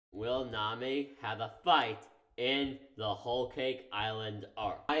will Nami have a fight in the Whole Cake Island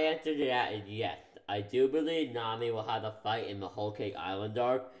arc? My answer to that is yes. I do believe Nami will have a fight in the Whole Cake Island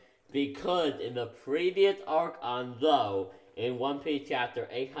arc, because in the previous arc on Low, in One Piece chapter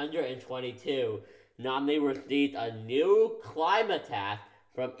 822, Nami received a new Clima-Tact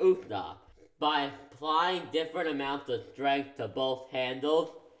from Usopp. By applying different amounts of strength to both handles,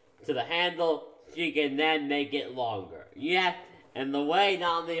 to the handle, she can then make it longer. Yes, and the way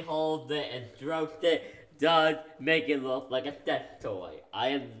Nami holds it and strokes it does make it look like a sex toy. I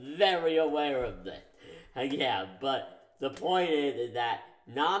am very aware of this. Yeah, but the point is that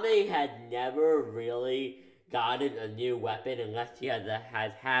Nami had never really gotten a new weapon unless she has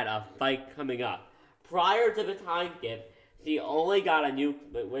had a fight coming up. Prior to the time skip, she only got a new,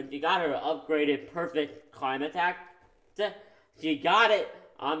 when she got her upgraded perfect Clima-Tact, she got it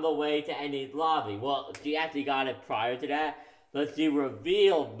on the way to Eni's lobby. Well, she actually got it prior to that, but she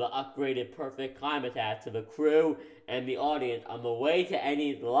revealed the upgraded perfect Clima-Tact to the crew and the audience on the way to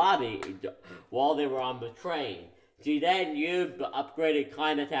Eni's lobby while they were on the train. She then used the upgraded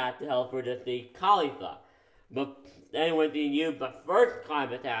Clima-Tact to help her defeat Khalifa. But then when she used the first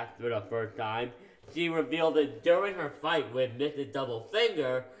Clima-Tact for the first time, she revealed it during her fight with Mrs.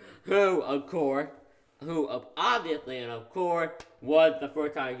 Doublefinger, who obviously and of course was the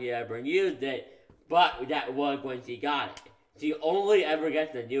first time she ever used it, but that was when she got it. She only ever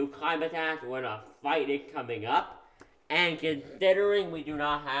gets a new Clima-Tact when a fight is coming up, and considering we do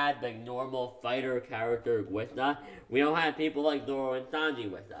not have the normal fighter characters with us, we don't have people like Zoro and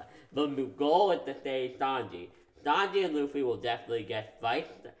Sanji with us. The goal is to stay Sanji. Sanji and Luffy will definitely get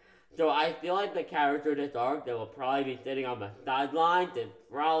fights, so I feel like the character this arc that will probably be sitting on the sidelines is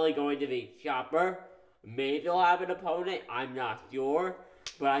probably going to be Chopper. Maybe he'll have an opponent, I'm not sure,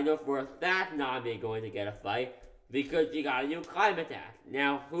 but I know for a fact Nami is going to get a fight because she got a new Clima-Tact.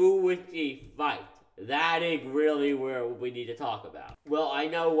 Now, who would she fight? That is really where we need to talk about. Well, I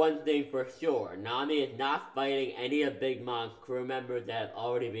know one thing for sure. Nami is not fighting any of Big Mom's crew members that have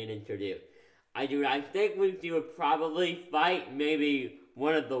already been introduced. I think she would probably fight maybe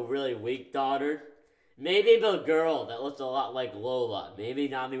one of the really weak daughters. Maybe the girl that looks a lot like Lola. Maybe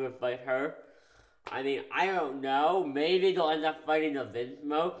Nami would fight her. I mean, I don't know. Maybe they'll end up fighting the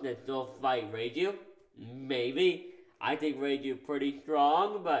Vinsmoke and still fight Reiju. Maybe. I think Reiju's pretty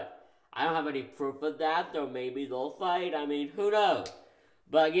strong, but I don't have any proof of that, so maybe they'll fight. I mean, who knows?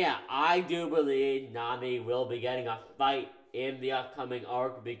 But yeah, I do believe Nami will be getting a fight in the upcoming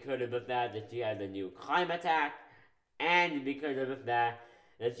arc because of the fact that she has a new Clima-Tact, and because of the fact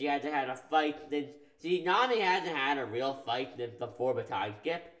that she hasn't had a fight since... See, Nami hasn't had a real fight since before the time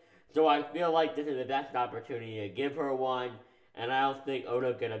skip, so I feel like this is the best opportunity to give her one, and I don't think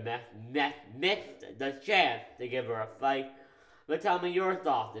Oda's gonna miss the chance to give her a fight. But tell me your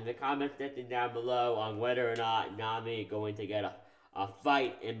thoughts in the comment section down below on whether or not Nami is going to get a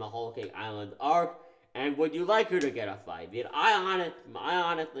fight in the Whole Cake Island arc, and would you like her to get a fight? Because I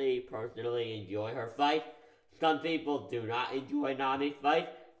honestly, personally enjoy her fight. Some people do not enjoy Nami's fight,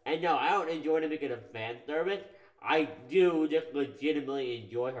 and no, I don't enjoy them because of fan service. I do just legitimately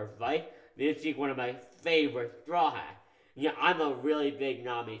enjoy her fight because she's one of my favorite Straw Hats. Yeah, I'm a really big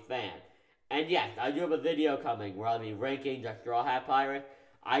Nami fan. And yes, I do have a video coming where I'll be ranking the Straw Hat Pirates.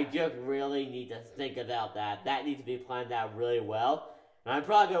 I just really need to think about that. That needs to be planned out really well. And I'm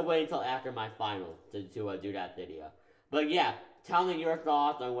probably going to wait until after my finals to do that video. But yeah, tell me your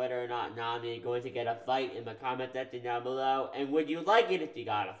thoughts on whether or not Nami is going to get a fight in the comment section down below. And would you like it if she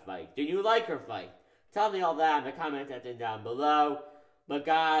got a fight? Do you like her fight? Tell me all that in the comment section down below. But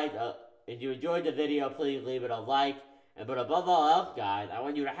guys, if you enjoyed the video, please leave it a like. But above all else, guys, I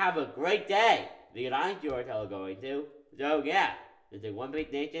want you to have a great day, because I enjoy going to. So yeah, this is One Piece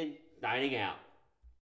Nation, signing out.